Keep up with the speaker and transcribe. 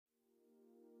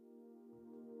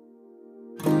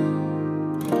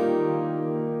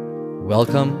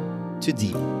Welcome to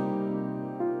Deep,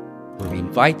 where we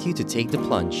invite you to take the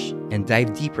plunge and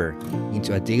dive deeper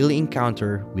into a daily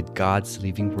encounter with God's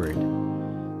living Word.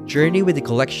 Journey with a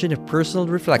collection of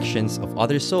personal reflections of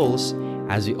other souls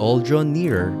as we all draw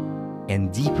nearer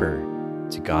and deeper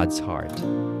to God's heart.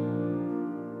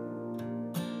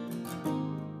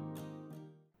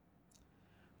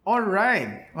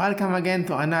 Alright, welcome again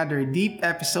to another deep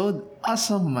episode,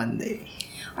 Awesome Monday.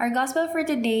 Our gospel for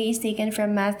today is taken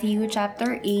from Matthew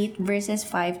chapter 8 verses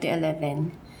 5 to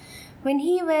 11. When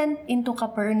he went into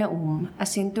Capernaum, a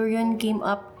centurion came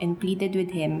up and pleaded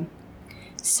with him.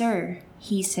 "Sir,"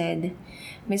 he said,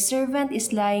 "my servant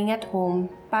is lying at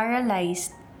home,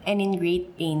 paralyzed and in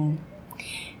great pain."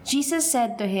 Jesus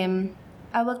said to him,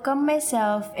 "I will come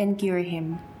myself and cure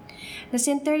him." The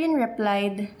centurion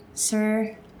replied,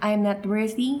 "Sir, I am not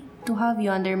worthy to have you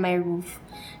under my roof.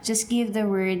 Just give the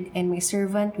word and my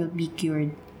servant will be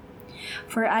cured.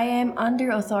 For I am under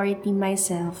authority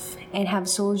myself and have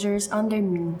soldiers under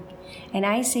me. And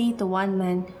I say to one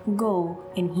man, 'Go,'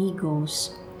 and he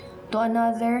goes. To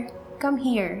another, 'Come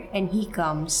here,' and he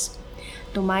comes.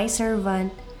 To my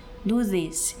servant, 'Do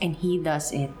this,' and he does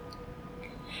it."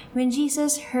 When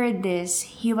Jesus heard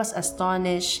this, he was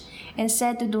astonished and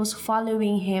said to those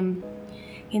following him,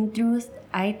 "In truth,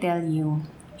 I tell you,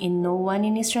 in no one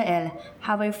in Israel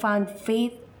have I found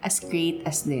faith as great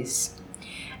as this.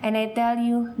 And I tell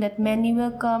you that many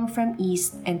will come from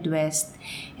east and west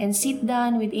and sit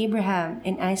down with Abraham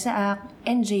and Isaac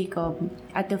and Jacob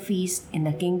at the feast in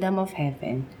the kingdom of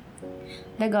heaven."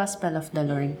 The Gospel of the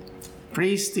Lord.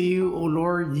 Praise to you, O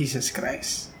Lord Jesus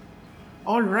Christ.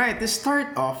 Alright, to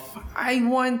start off, I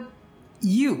want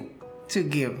you to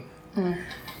give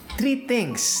three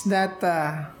things that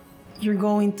you're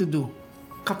going to do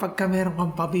kapag ka meron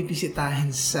kang pabibisitahin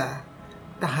sa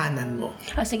tahanan mo.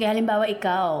 O sige, halimbawa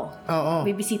ikaw, Oo.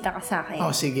 bibisita ka sa akin.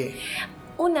 Oh, sige.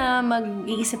 Una,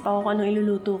 mag-iisip ako kung anong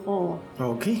iluluto ko.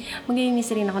 Okay. Maglilinis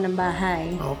rin ako ng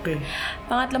bahay. Okay.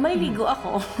 Pangatlo, maliligo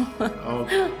ako.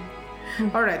 Okay.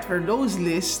 Alright, for those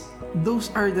lists,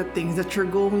 those are the things that you're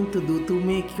going to do to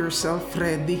make yourself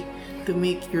ready, to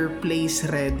make your place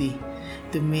ready,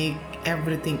 to make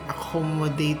everything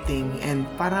accommodating, and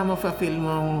para ma-fulfill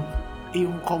mo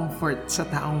yung comfort sa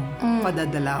taong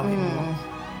padadalawin mo.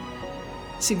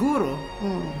 Siguro,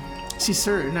 si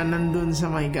Sir na nandun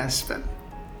sa may gospel,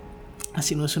 na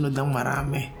sinusunod ng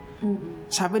marami.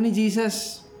 Sabi ni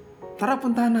Jesus, "Tara,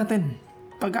 puntahan natin.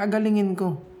 Pag-agalingin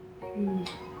ko."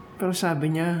 Pero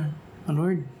sabi niya, "Oh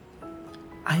Lord,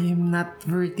 I am not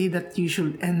worthy that you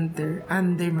should enter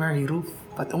under my roof,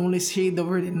 but only say the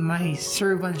word and my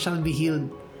servant shall be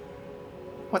healed."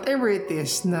 Whatever it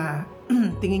is na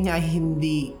tingin niya ay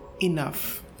hindi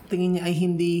enough, tingin niya ay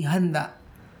hindi handa,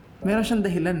 meron siyang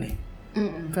dahilan eh.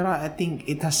 Pero I think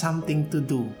it has something to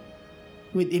do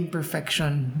with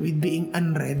imperfection, with being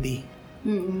unready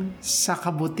sa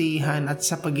kabutihan at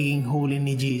sa pagiging holy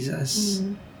ni Jesus.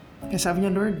 Kaya sabi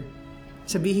niya, "Lord,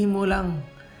 sabihin mo lang,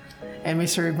 and my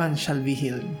servant shall be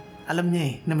healed." Alam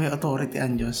niya na may authority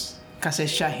ang Diyos kasi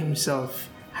siya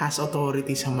himself has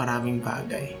authority sa maraming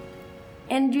bagay.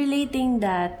 And relating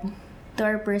that to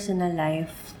our personal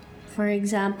life. For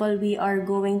example, we are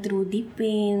going through deep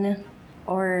pain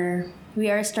or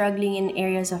we are struggling in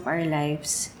areas of our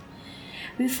lives.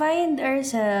 We find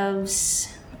ourselves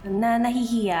na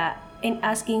nahihiya in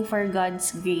asking for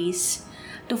God's grace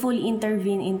to fully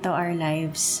intervene into our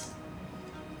lives.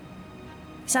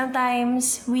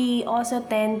 Sometimes, we also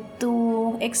tend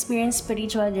to experience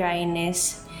spiritual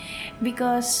dryness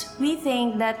because we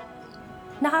think that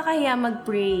nakakahiya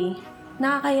mag-pray,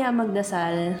 nakakahiya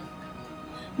magdasal,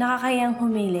 nakakahiyang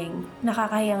humiling,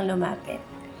 nakakahiyang lumapit.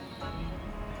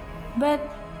 But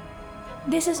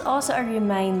this is also a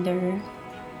reminder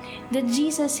that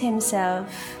Jesus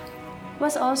himself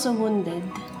was also wounded.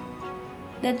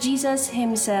 That Jesus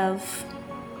himself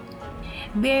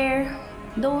bear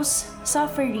those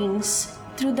sufferings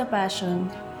through the passion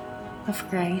of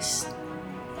Christ.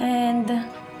 And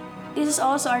this is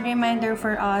also a reminder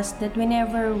for us that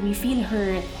whenever we feel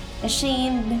hurt,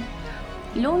 ashamed,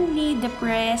 lonely,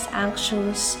 depressed,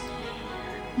 anxious,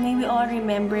 may we all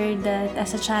remember that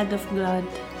as a child of God,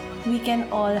 we can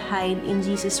all hide in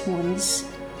Jesus' wounds.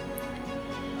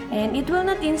 And it will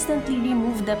not instantly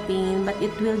remove the pain, but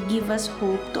it will give us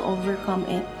hope to overcome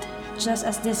it, just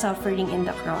as the suffering in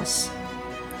the cross.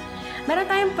 Meron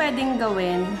tayong pwedeng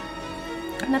gawin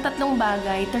na tatlong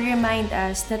bagay to remind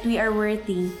us that we are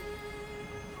worthy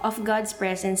of God's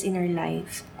presence in our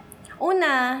life.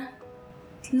 Una,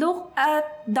 look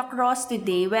at the cross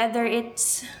today, whether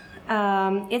it's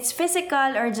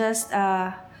physical or just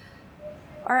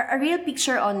or a real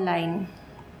picture online.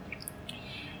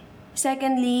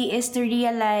 Secondly is to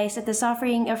realize that the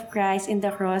suffering of Christ in the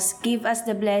cross gave us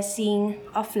the blessing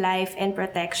of life and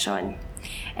protection.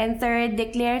 And third,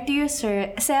 declare to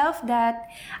yourself that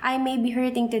I may be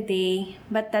hurting today,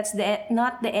 but that's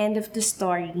not the end of the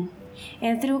story.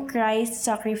 And through Christ's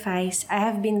sacrifice, I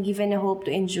have been given a hope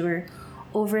to endure,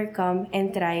 overcome,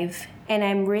 and thrive, and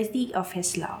I'm worthy of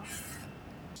His love.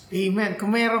 Amen.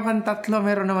 Kung meron kang tatlo,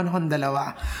 meron naman akong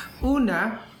dalawa.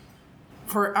 Una,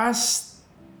 for us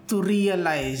to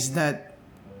realize that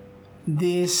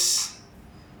this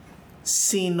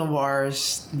sin of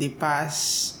ours, the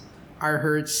past, our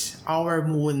hurts, our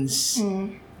wounds,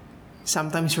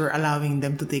 sometimes we're allowing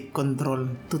them to take control,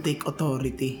 to take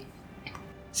authority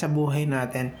sa buhay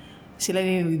natin. Sila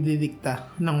na yung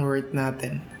didikta ng worth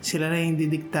natin. Sila na yung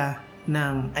didikta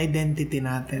ng identity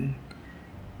natin.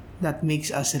 That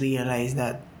makes us realize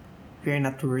that we're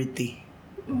not worthy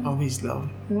of His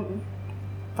love.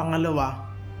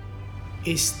 Pangalawa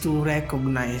is to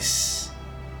recognize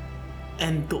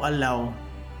and to allow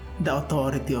the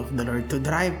authority of the Lord to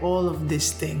drive all of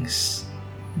these things,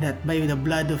 that by the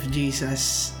blood of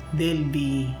Jesus, they'll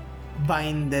be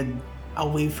binded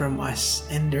away from us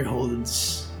and their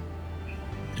holds,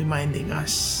 reminding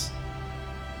us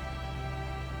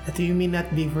that we may not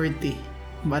be worthy,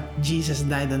 but Jesus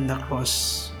died on the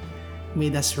cross,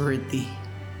 made us worthy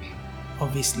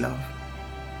of His love.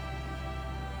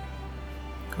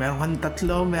 Meron kang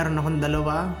tatlo, meron akong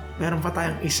dalawa, meron pa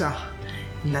tayong isa,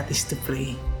 and that is to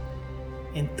pray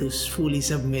and to fully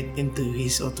submit into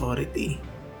His authority.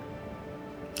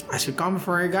 As we come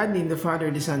before our God, in the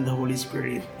Father, the Son, the Holy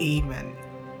Spirit. Amen.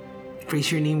 Praise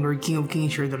your name, Lord, King of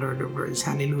Kings, you're the Lord of Lords.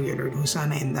 Hallelujah, Lord.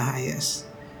 Hosanna in the highest.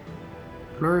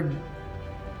 Lord,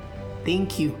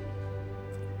 thank you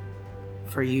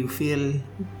for you feel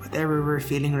whatever we're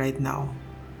feeling right now.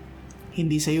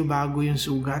 Hindi sa'yo bago yung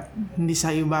sugat. Hindi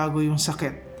sa'yo bago yung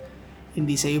sakit.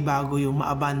 Hindi sa'yo bago yung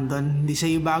ma-abandon. Hindi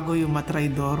sa'yo bago yung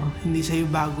matraidor. Hindi sa'yo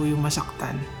bago yung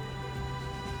masaktan.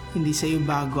 Hindi sa'yo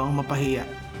bago ang mapahiya.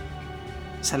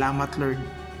 Salamat, Lord,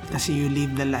 kasi you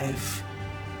live the life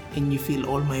and you feel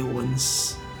all my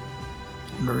wounds.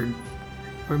 Lord,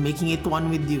 we're making it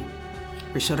one with you.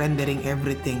 We're surrendering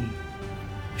everything.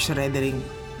 We're surrendering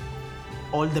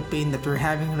all the pain that we're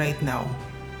having right now.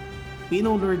 We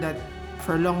know, Lord, that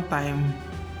for a long time,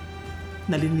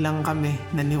 nalinlang kami,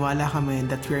 naniwala kami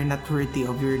that we're not worthy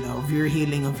of your love, your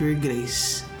healing, of your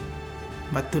grace.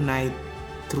 But tonight,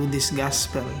 through this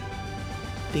gospel,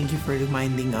 thank you for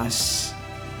reminding us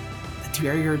that we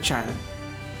are your child.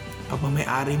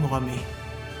 Pagmamayari mo kami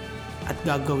at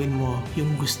gagawin mo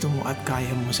yung gusto mo at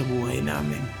kaya mo sa buhay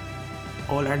namin.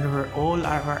 All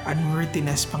our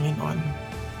unworthiness, Panginoon,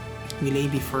 we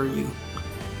lay before you,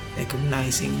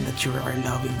 recognizing that you are our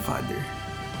loving Father.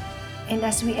 And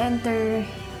as we enter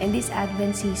in this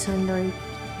Advent season, Lord,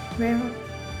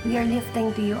 we are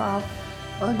lifting to you up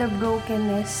all the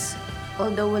brokenness, all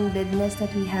the woundedness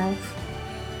that we have.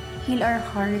 Heal our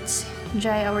hearts,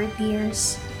 dry our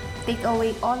tears, take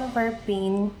away all of our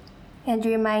pain, and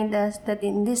remind us that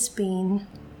in this pain,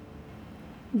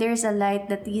 there's a light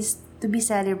that is to be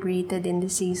celebrated in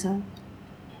this season.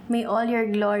 May all your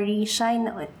glory shine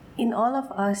in all of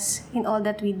us, in all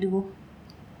that we do,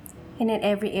 and in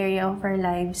every area of our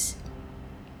lives.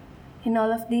 In all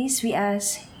of this, we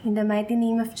ask in the mighty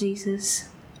name of Jesus,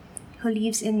 who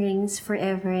lives and reigns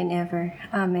forever and ever.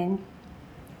 Amen.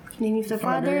 In the name of the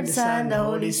Father, the Son, the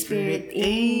Holy Spirit.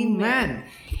 Amen.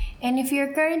 And if you're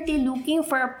currently looking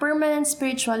for a permanent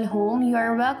spiritual home, you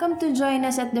are welcome to join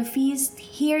us at the feast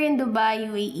here in Dubai,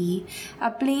 UAE,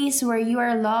 a place where you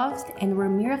are loved and where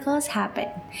miracles happen.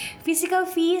 Physical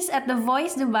feast at the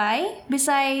Voice Dubai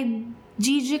beside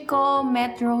Gigico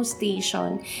Metro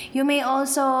Station. You may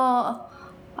also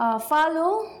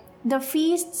follow the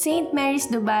feast St. Mary's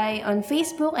Dubai on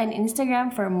Facebook and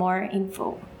Instagram for more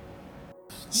info.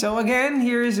 So again,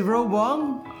 here's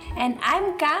Robong, And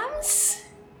I'm Kams.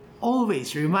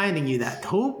 always reminding you that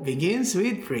hope begins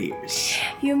with prayers.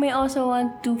 You may also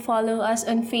want to follow us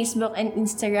on Facebook and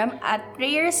Instagram at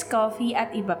Prayers Coffee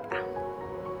at iba pa.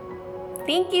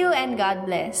 Thank you and God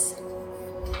bless.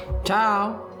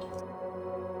 Ciao!